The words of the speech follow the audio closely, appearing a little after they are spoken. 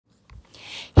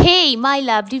Hey, my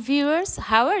lovely viewers,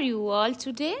 how are you all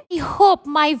today? I hope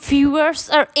my viewers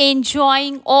are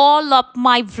enjoying all of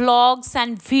my vlogs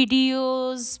and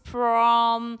videos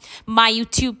from my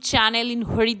YouTube channel in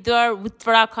Haridwar,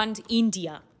 Uttarakhand,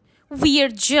 India. We are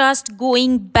just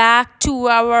going back to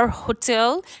our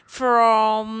hotel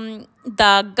from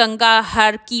the Ganga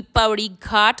Har Ki Pauri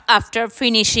Ghat after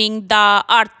finishing the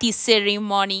Aarti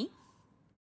ceremony.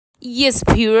 Yes,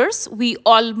 viewers, we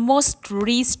almost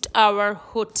reached our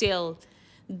hotel,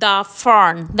 the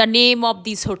Fern. The name of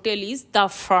this hotel is the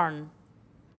Fern.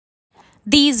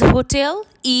 This hotel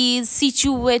is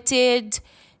situated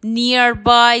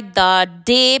nearby the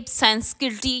Dev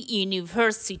Sanskriti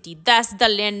University. That's the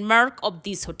landmark of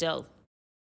this hotel.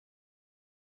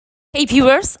 Hey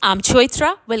viewers, I'm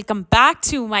Choitra. Welcome back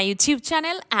to my YouTube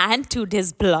channel and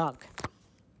today's blog.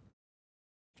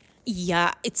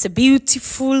 Yeah, it's a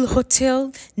beautiful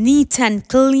hotel, neat and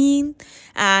clean,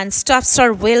 and staffs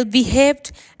are well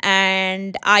behaved.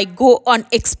 And I go on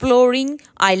exploring.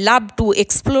 I love to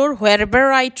explore.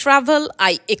 Wherever I travel,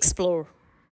 I explore.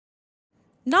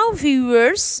 Now,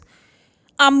 viewers,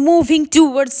 I'm moving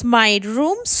towards my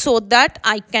room so that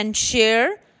I can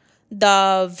share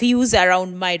the views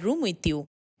around my room with you.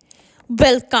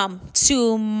 Welcome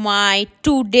to my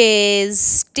 2 days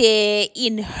stay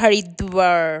in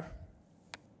Haridwar.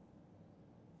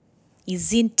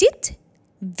 Isn't it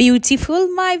beautiful,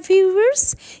 my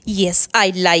viewers? Yes,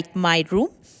 I like my room.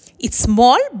 It's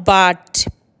small but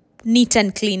neat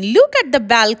and clean. Look at the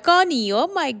balcony. Oh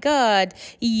my God.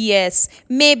 Yes,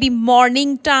 maybe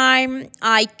morning time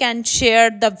I can share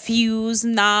the views.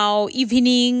 Now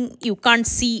evening you can't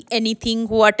see anything.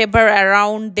 Whatever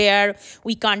around there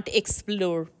we can't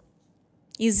explore.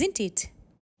 Isn't it?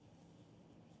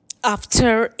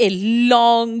 After a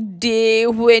long day,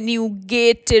 when you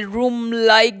get a room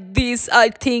like this, I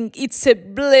think it's a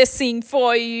blessing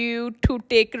for you to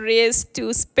take rest,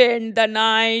 to spend the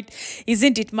night.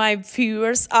 Isn't it, my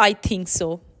viewers? I think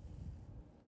so.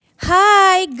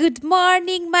 Hi, good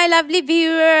morning, my lovely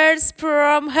viewers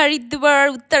from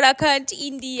Haridwar, Uttarakhand,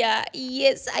 India.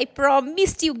 Yes, I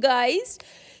promised you guys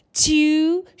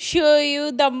to show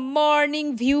you the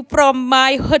morning view from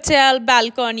my hotel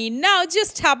balcony. Now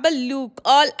just have a look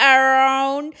all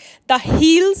around the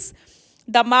hills,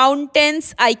 the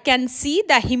mountains. I can see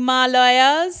the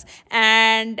Himalayas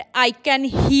and I can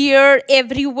hear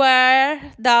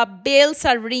everywhere the bells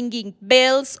are ringing.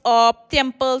 Bells of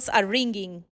temples are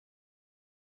ringing.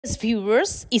 Yes,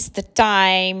 viewers, it's the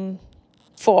time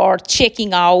for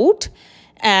checking out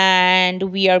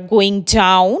and we are going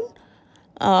down.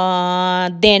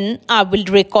 Then I will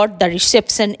record the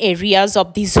reception areas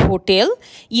of this hotel.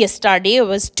 Yesterday I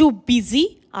was too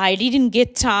busy. I didn't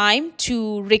get time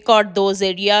to record those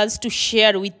areas to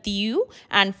share with you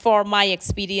and for my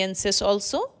experiences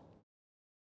also.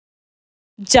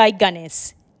 Jai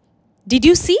Ganesh. Did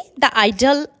you see the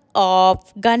idol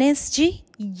of Ganesh ji?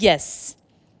 Yes.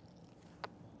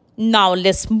 Now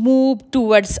let's move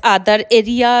towards other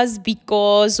areas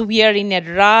because we are in a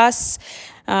rush.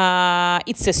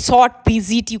 It's a short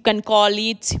visit, you can call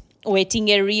it. Waiting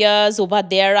areas over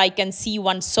there, I can see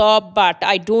one shop, but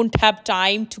I don't have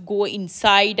time to go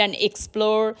inside and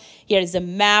explore. Here is a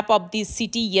map of this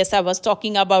city. Yes, I was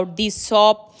talking about this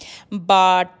shop,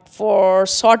 but for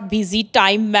short visit,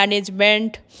 time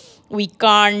management, we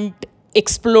can't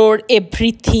explore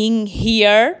everything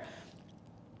here.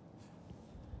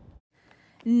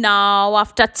 Now,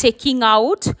 after checking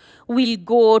out, we'll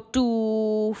go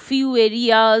to few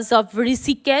areas of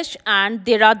Rishikesh and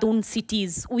Dehradun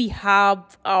cities. We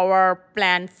have our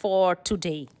plan for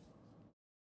today.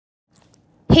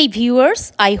 Hey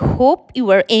viewers, I hope you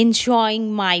are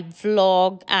enjoying my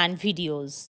vlog and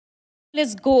videos.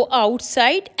 Let's go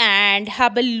outside and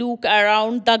have a look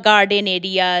around the garden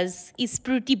areas. It's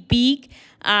pretty big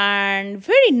and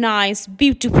very nice,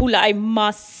 beautiful, I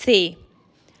must say.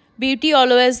 Beauty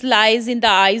always lies in the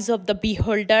eyes of the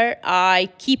beholder. I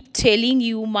keep telling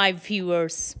you, my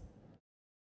viewers.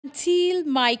 Until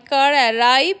my car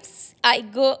arrives, I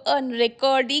go on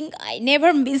recording. I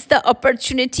never miss the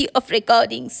opportunity of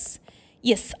recordings.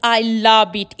 Yes, I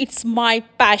love it. It's my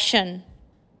passion.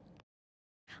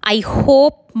 I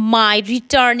hope my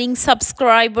returning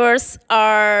subscribers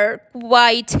are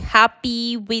quite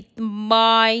happy with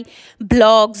my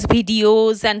blogs,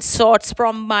 videos and shorts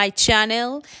from my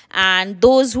channel. And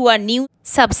those who are new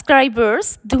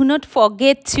subscribers, do not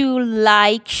forget to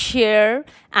like, share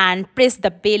and press the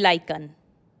bell icon.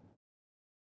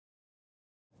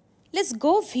 Let's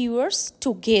go, viewers,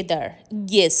 together.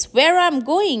 Yes, where I'm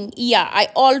going? Yeah, I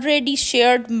already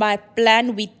shared my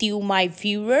plan with you, my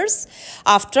viewers.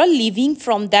 After leaving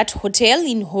from that hotel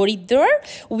in Haridwar,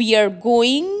 we are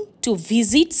going to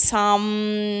visit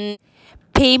some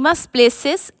famous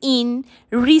places in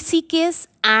Rishikesh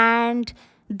and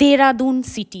Dehradun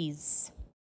cities.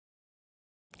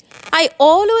 I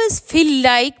always feel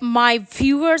like my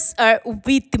viewers are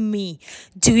with me.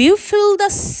 Do you feel the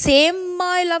same,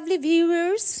 my lovely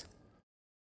viewers?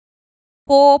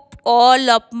 Hope all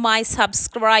of my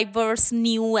subscribers,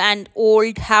 new and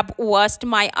old, have watched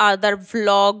my other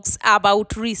vlogs about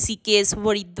Rishikesh,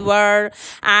 Haridwar,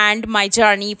 and my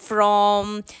journey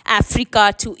from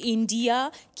Africa to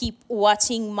India. Keep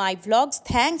watching my vlogs.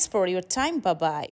 Thanks for your time. Bye bye.